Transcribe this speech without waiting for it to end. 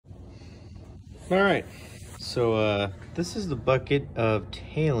All right, so this is the bucket of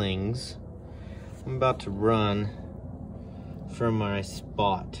tailings I'm about to run from my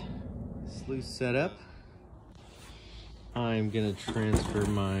spot. Sluice setup. I'm gonna transfer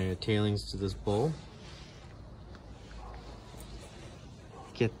my tailings to this bowl.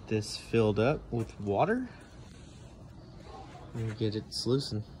 Get this filled up with water and get it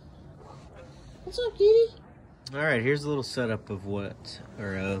sluicing. What's up, kitty? All right, here's a little setup of a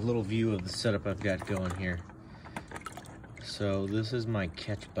little view of the setup I've got going here. So this is my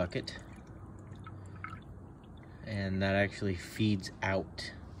catch bucket, and that actually feeds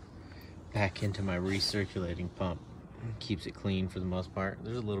out back into my recirculating pump. It keeps it clean for the most part.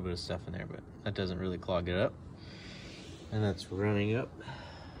 There's a little bit of stuff in there, but that doesn't really clog it up. And that's running up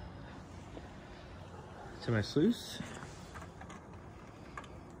to my sluice.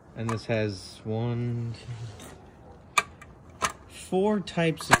 And this has four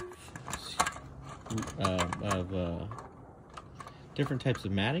types of different types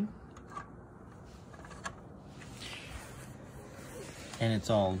of matting, and it's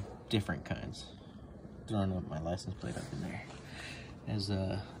all different kinds. Throwing up my license plate up in there as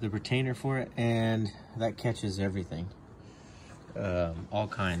the retainer for it, and that catches everything, all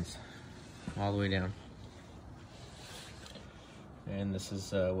kinds, all the way down. And this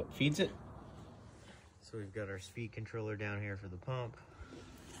is what feeds it. So we've got our speed controller down here for the pump,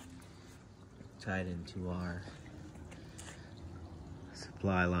 tied into our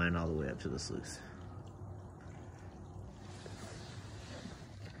supply line all the way up to the sluice.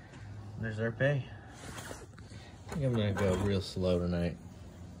 And there's our pay. I think I'm gonna go real slow tonight.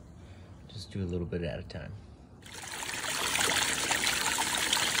 Just do a little bit at a time.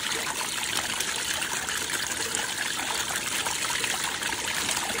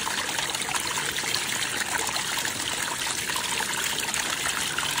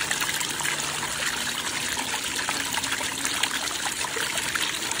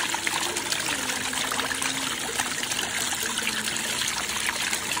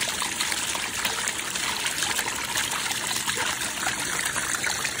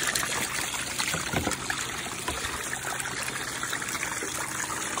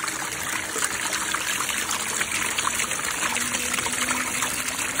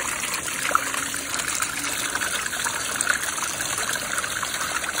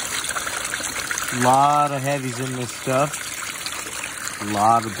 A lot of heavies in this stuff. A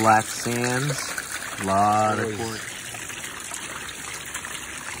lot of black sands. A lot of quartz.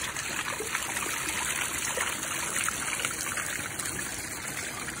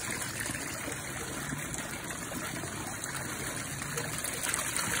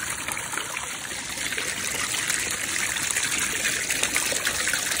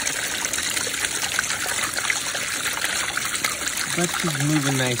 But she's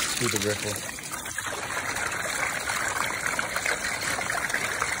moving nice through the ripple.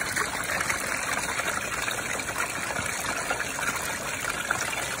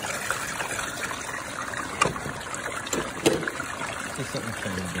 Something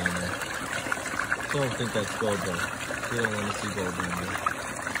shiny down there. I don't think that's gold though. You don't want to see gold down there.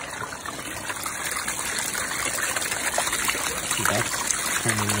 See, that's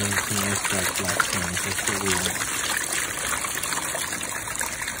turning into nice black sand. That's what we want.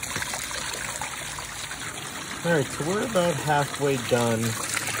 Alright, so we're about halfway done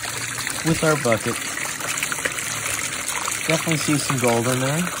with our bucket. Definitely see some gold in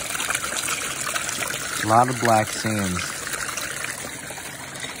there. A lot of black sands.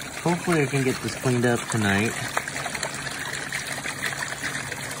 Hopefully I can get this cleaned up tonight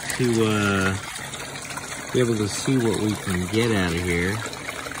to be able to see what we can get out of here.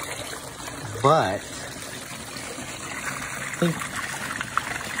 But I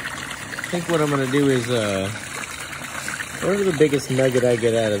think what I'm gonna do is whatever the biggest nugget I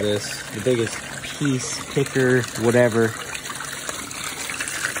get out of this, the biggest piece, picker, whatever,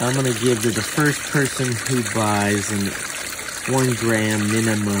 I'm gonna give to the first person who buys an 1 gram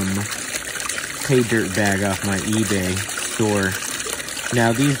minimum Paydirt bag off my eBay store.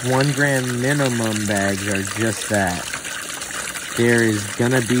 Now these 1 gram minimum bags are just that. There is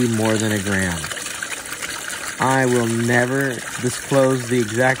gonna be more than a gram. I will never disclose the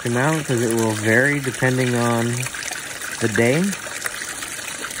exact amount because it will vary depending on the day.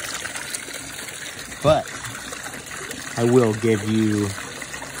 But I will give you,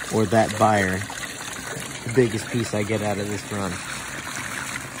 or that buyer, the biggest piece I get out of this run.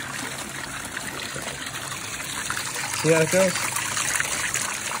 See how it goes?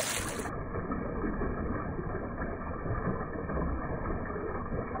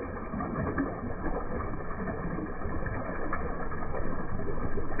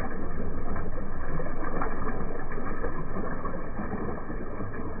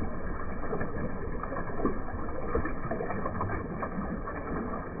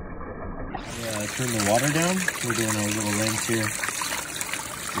 turn the water down. We're doing our little rinse here.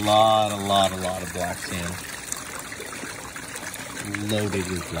 A lot of black sand. Loaded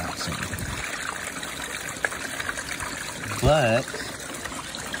with black sand. But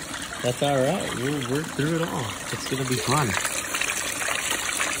that's all right. We'll work through it all. It's gonna be fun.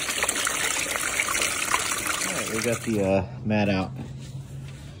 All right, we got the mat out.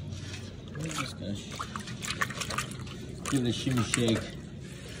 We're just gonna give it a shimmy shake.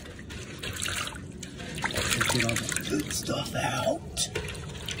 Get all the good stuff out.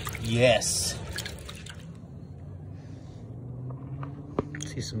 Yes.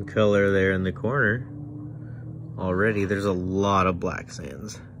 See some color there in the corner. Already, there's a lot of black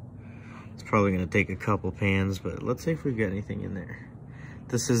sands. It's probably gonna take a couple pans, but let's see if we've got anything in there.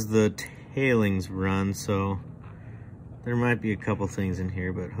 This is the tailings run, so there might be a couple things in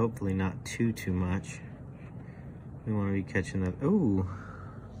here, but hopefully not too much. We wanna be catching that. Ooh.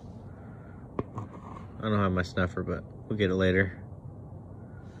 I don't have my snuffer, but we'll get it later.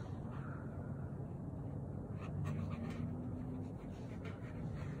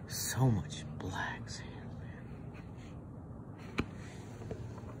 So much black sand, man.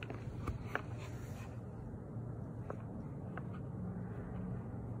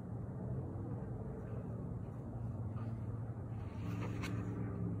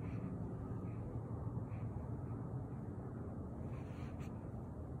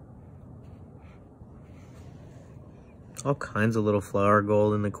 All kinds of little flower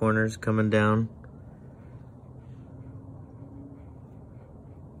gold in the corners coming down.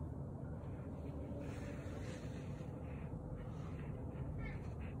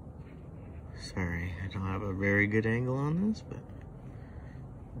 Sorry, I don't have a very good angle on this, but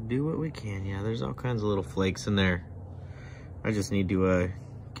do what we can. Yeah, there's all kinds of little flakes in there. I just need to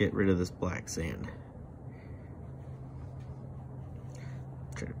get rid of this black sand.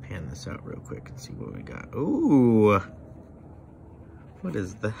 Try to pan this out real quick and see what we got. Ooh, what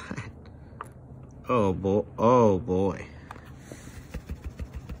is that? Oh boy, oh boy.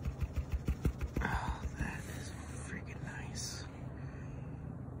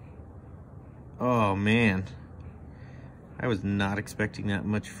 Oh man, I was not expecting that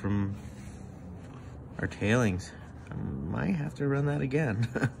much from our tailings. I might have to run that again.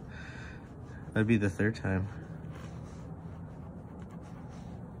 That'd be the third time.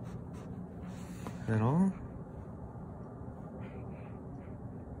 Is that all?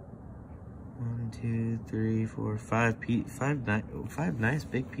 1, 2, 3, 4, 5 nice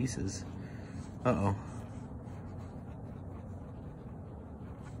big pieces. Uh-oh.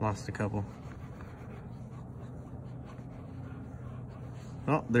 Lost a couple.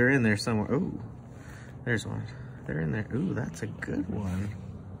 Oh, they're in there somewhere. Ooh, there's one. They're in there. Ooh, that's a good one.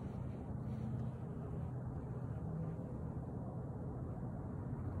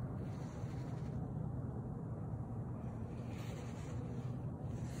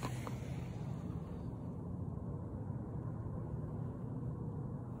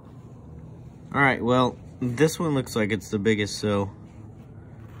 All right, well, this one looks like it's the biggest, so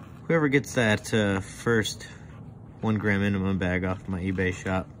whoever gets that first 1 gram minimum bag off my eBay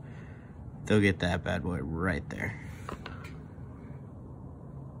shop, they'll get that bad boy right there.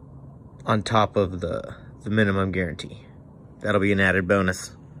 On top of the minimum guarantee. That'll be an added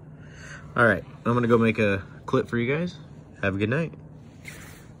bonus. All right, I'm gonna go make a clip for you guys. Have a good night.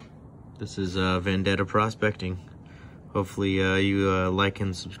 This is Vendetta Prospecting. Hopefully you like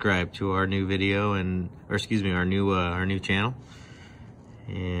and subscribe to our new video or excuse me, our new channel.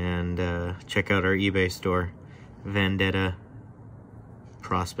 And check out our eBay store. Vendetta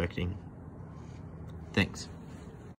Prospecting. Thanks.